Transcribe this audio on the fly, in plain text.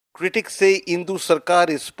Critics say Indu Sarkar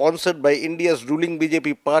is sponsored by India's ruling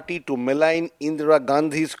BJP party to malign Indira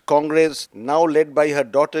Gandhi's Congress, now led by her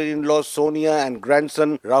daughter-in-law Sonia and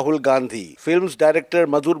grandson Rahul Gandhi. Film's director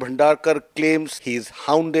Madhur Bhandarkar claims he is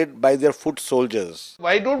hounded by their foot soldiers.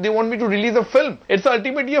 Why don't they want me to release a film? It's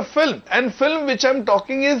ultimately a film. And film which I'm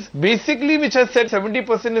talking is basically, which I said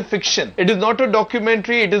 70% is fiction. It is not a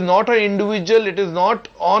documentary, it is not an individual, it is not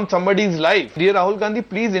on somebody's life. Dear Rahul Gandhi,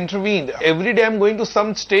 please intervene. Every day I'm going to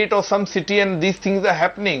some state or some city and these things are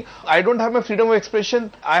happening. I don't have my freedom of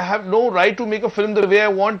expression. I have no right to make a film the way I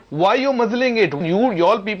want. Why you're muzzling it? You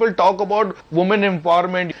all people talk about women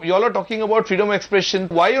empowerment. You all are talking about freedom of expression.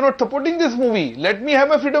 Why you're not supporting this movie? Let me have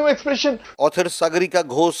my freedom of expression. Author Sagarika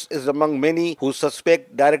Ghosh is among many who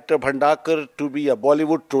suspect director Bhandarkar to be a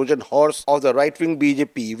Bollywood Trojan horse of the right-wing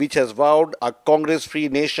BJP, which has vowed a Congress-free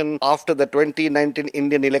nation after the 2019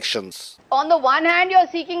 Indian elections. On the one hand, you're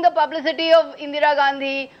seeking the publicity of Indira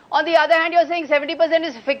Gandhi. On the other hand, you're saying 70%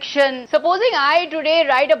 is fiction. Supposing I today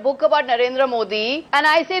write a book about Narendra Modi and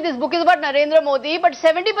I say this book is about Narendra Modi, but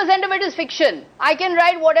 70% of it is fiction. I can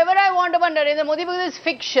write whatever I want about Narendra Modi because it's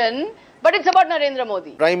fiction, but it's about Narendra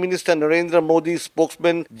Modi. Prime Minister Narendra Modi's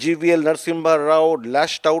spokesman GVL Narasimha Rao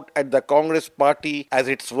lashed out at the Congress party as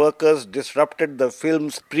its workers disrupted the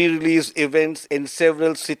film's pre-release events in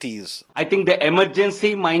several cities. I think the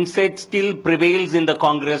emergency mindset still prevails in the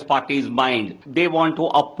Congress party's mind. They want to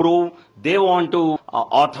approve, they want to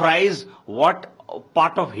authorize what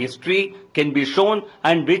part of history can be shown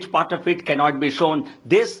and which part of it cannot be shown.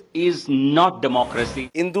 This is not democracy.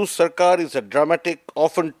 Indu Sarkar is a dramatic,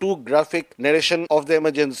 often too graphic narration of the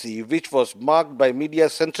emergency, which was marked by media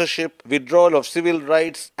censorship, withdrawal of civil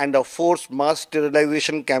rights and a forced mass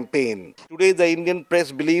sterilization campaign. Today, the Indian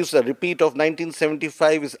press believes a repeat of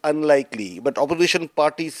 1975 is unlikely, but opposition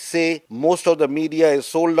parties say most of the media is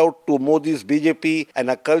sold out to Modi's BJP and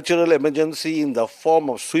a cultural emergency in the form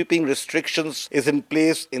of sweeping restrictions is in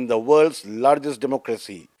place in the world's largest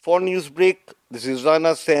democracy. For Newsbreak, this is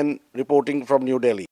Rana Senn reporting from New Delhi.